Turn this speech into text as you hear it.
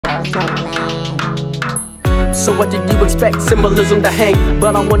So what did you expect? Symbolism to hang,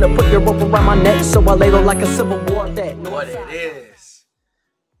 but I wanna put your rope around my neck, so I lay low like a Civil War vet. What it is,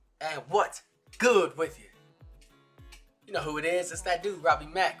 and what's good with you? You know who it is, it's that dude, Robbie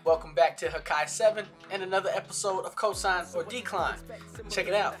Mack. Welcome back to Hakai 7 and another episode of Cosign or Decline. Check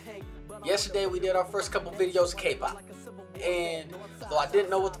it out. Yesterday we did our first couple videos of K-pop, and though I didn't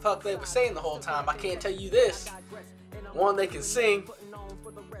know what the fuck they were saying the whole time, I can't tell you this. One, they can sing,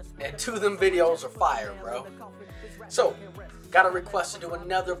 and two, them videos are fire, bro. So, got a request to do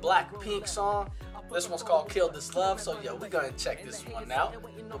another BLACKPINK song. This one's called Kill This Love, so yo, we're gonna check this one out.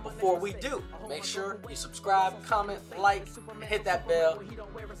 But before we do, make sure you subscribe, comment, like, and hit that bell.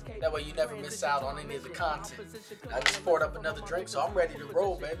 That way you never miss out on any of the content. I just poured up another drink, so I'm ready to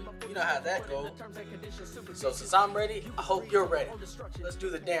roll, baby. You know how that goes. So since I'm ready, I hope you're ready. Let's do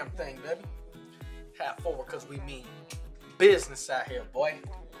the damn thing, baby. Hat forward, cause we mean business out here, boy.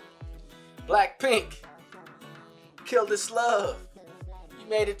 BLACKPINK, Kill This Love. You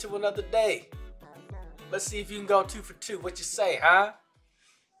made it to another day. Let's see if you can go 2 for 2. What you say, huh?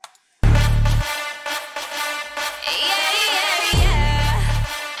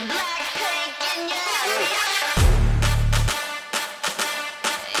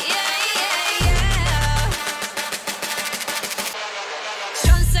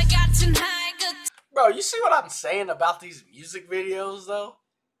 Bro, you see what I'm saying about these music videos, though?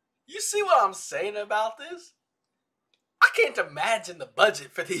 You see what I'm saying about this? I can't imagine the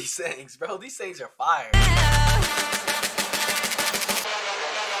budget for these things, bro. These things are fire.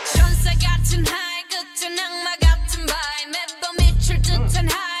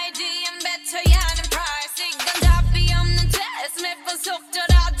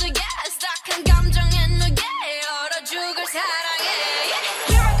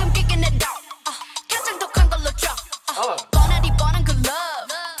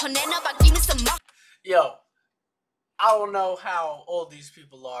 Yo, I don't know how old these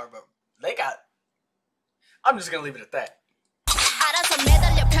people are, but they got... I'm just gonna leave it at that.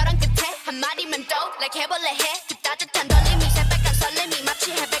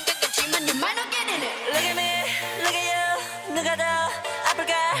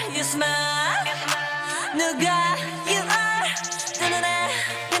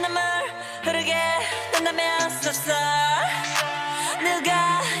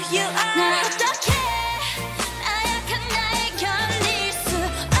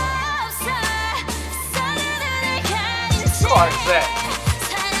 What is that?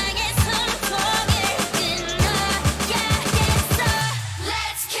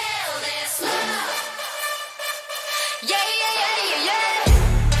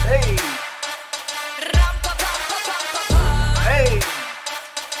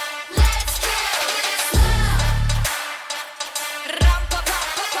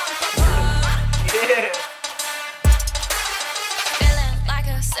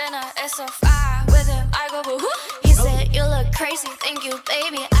 He said you look crazy, thank you,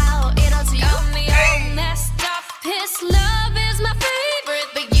 baby. I'll eat all to you. I'm messed up. His love is my favorite,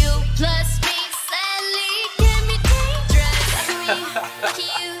 but you plus me sadly can be dangerous. Lucky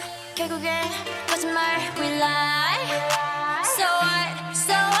you, 결국엔 거짓말 we lie. So what?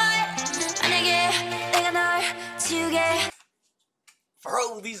 So what? 만약에 내가 널 지우게.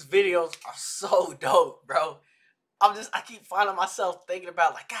 Bro, these videos are so dope, bro. I keep finding myself thinking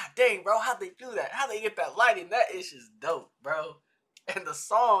about, like, God dang, bro, how'd they do that? How'd they get that lighting? That is just dope, bro. And the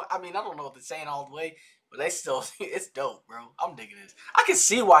song, I mean, I don't know what they're saying all the way, but they still, it's dope, bro. I'm digging this. I can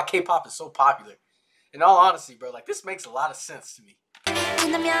see why K-pop is so popular. In all honesty, bro, like, this makes a lot of sense to me.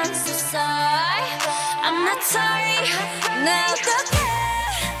 I'm not sorry. Now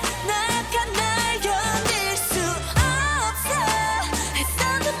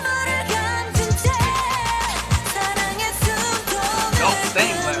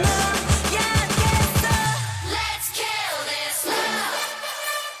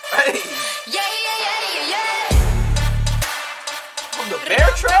Bear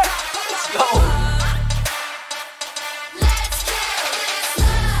trap? Let's go.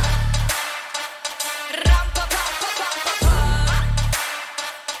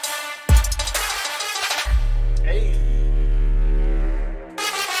 Hey.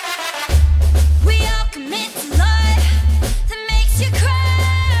 We all commit to love that makes you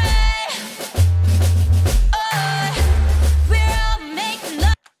cry. Oh, we're all making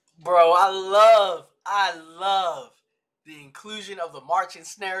love. Bro, I love the inclusion of the marching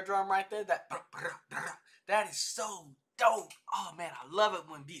snare drum right there. That is so dope. Oh man, I love it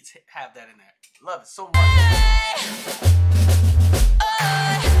when beats have that in there. Love it so much.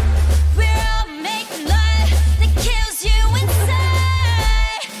 We're all making love that kills you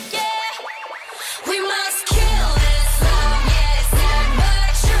inside. Yeah.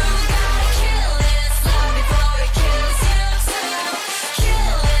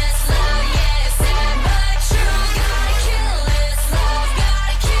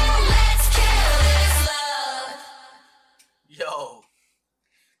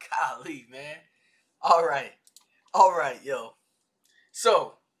 Alright, yo.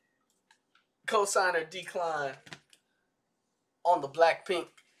 So, cosign or decline on the BLACKPINK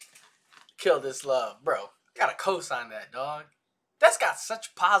Kill This Love. Bro, gotta cosign that, dog. That's got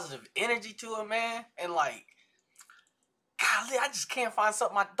such positive energy to it, man. And like, golly, I just can't find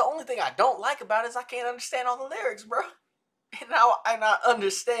something. The only thing I don't like about it is I can't understand all the lyrics, bro. And I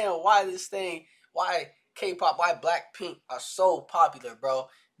understand why why K-pop, why BLACKPINK are so popular, bro.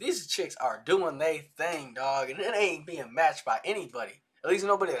 These chicks are doing their thing, dog, and it ain't being matched by anybody. At least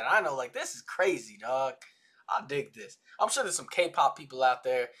nobody that I know. Like, this is crazy, dog. I dig this. I'm sure there's some K-pop people out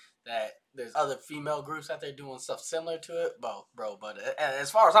there that there's other female groups out there doing stuff similar to it, bro. But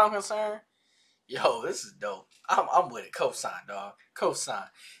as far as I'm concerned, yo, this is dope. I'm with it. Cosign, dog. Cosign.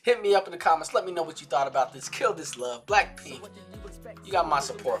 Hit me up in the comments. Let me know what you thought about this. Kill This Love. BLACKPINK. You got my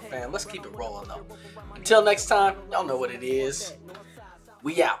support, fam. Let's keep it rolling, though. Until next time, y'all know what it is.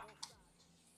 We out.